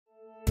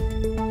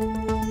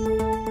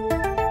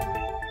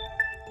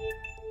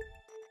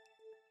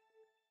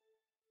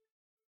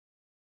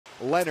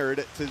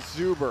Leonard to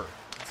Zuber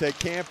to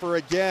Camper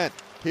again.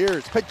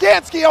 Here's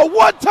Paganski, a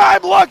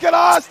one-time look at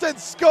Austin,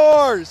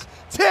 scores!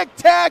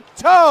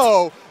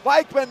 Tic-tac-toe!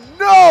 Weichman,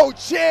 no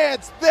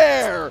chance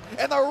there!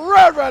 And the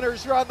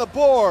Roadrunners are on the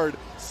board.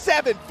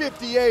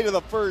 7:58 of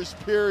the first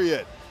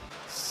period.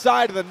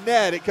 Side of the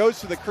net, it goes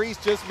to the crease,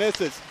 just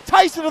misses.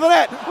 Tyson to the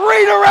net,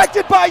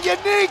 redirected by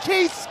Jenik,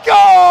 he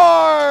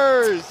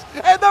scores!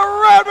 And the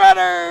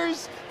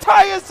Roadrunners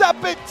tie us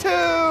up at 2.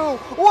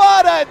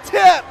 What a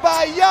tip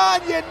by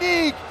Jan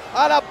Jenik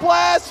on a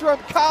blast from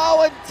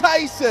Colin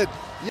Tyson.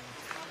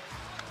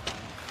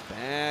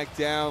 Back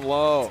down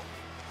low,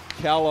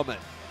 Kellerman.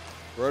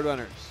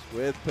 Roadrunners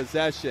with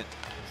possession.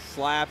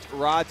 Slapped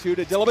Ratu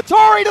to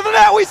Dillabatori to the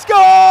net, we score!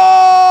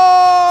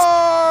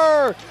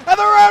 And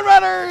the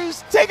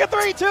Roadrunners take a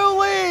 3-2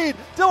 lead.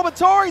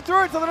 Dillabatori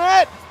threw it to the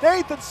net.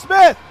 Nathan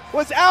Smith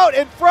was out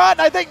in front,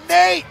 and I think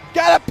Nate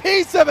got a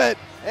piece of it.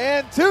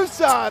 And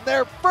Tucson,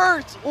 their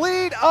first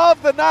lead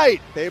of the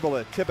night. Able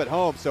to tip it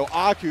home, so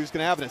Aku's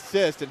gonna have an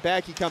assist, and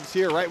back he comes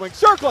here, right wing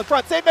circle in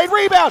front, save made,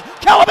 rebound,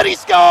 Kellerman, he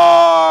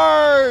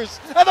scores!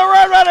 And the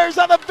Roadrunners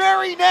on the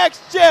very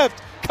next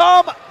shift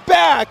come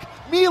back.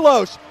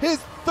 Milos, his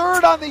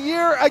third on the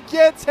year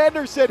against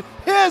Henderson,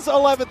 his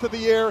 11th of the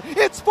year.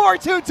 It's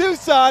 4-2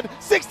 Tucson,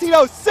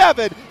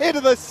 16:07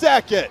 into the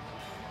second.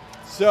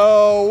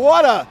 So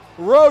what a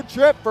road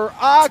trip for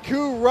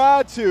Aku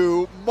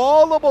Ratu.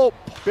 Multiple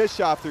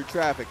Bischoff through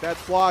traffic.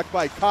 That's blocked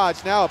by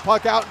Koch. Now a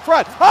puck out in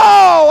front.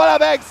 Oh, what a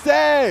big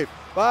save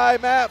by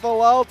Matt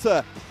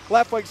Villalta.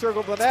 Left wing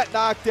circle to the net,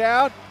 knocked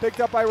down, picked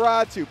up by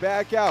Ratu.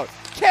 Back out.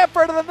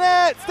 Kemper to the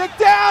net, stick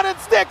down and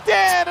sticked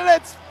in, and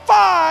it's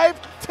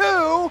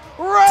 5-2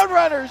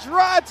 Roadrunners,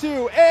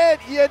 Ratu and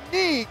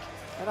Jenik.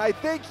 And I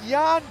think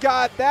Jan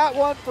got that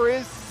one for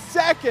his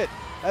second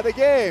of the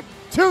game.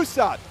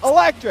 Tucson,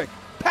 electric,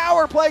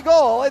 power play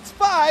goal. It's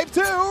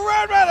 5-2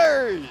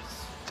 Roadrunners.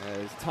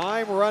 As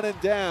time running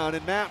down,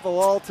 and Matt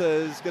Villalta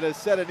is going to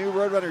set a new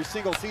Roadrunners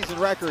single season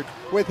record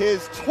with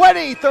his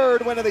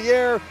 23rd win of the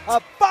year. A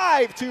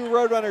 5-2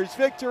 Roadrunners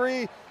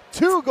victory.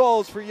 2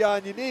 goals for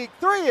Jan Jenik,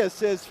 3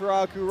 assists for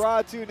Aku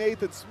Ratu.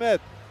 Nathan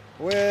Smith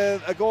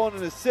with a goal and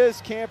an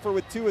assist. Camper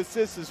with 2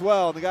 assists as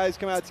well. And the guys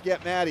come out to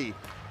get Matty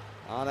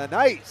on a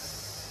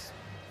nice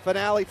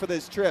finale for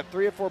this trip.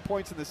 3 of 4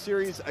 points in the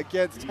series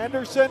against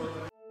Henderson.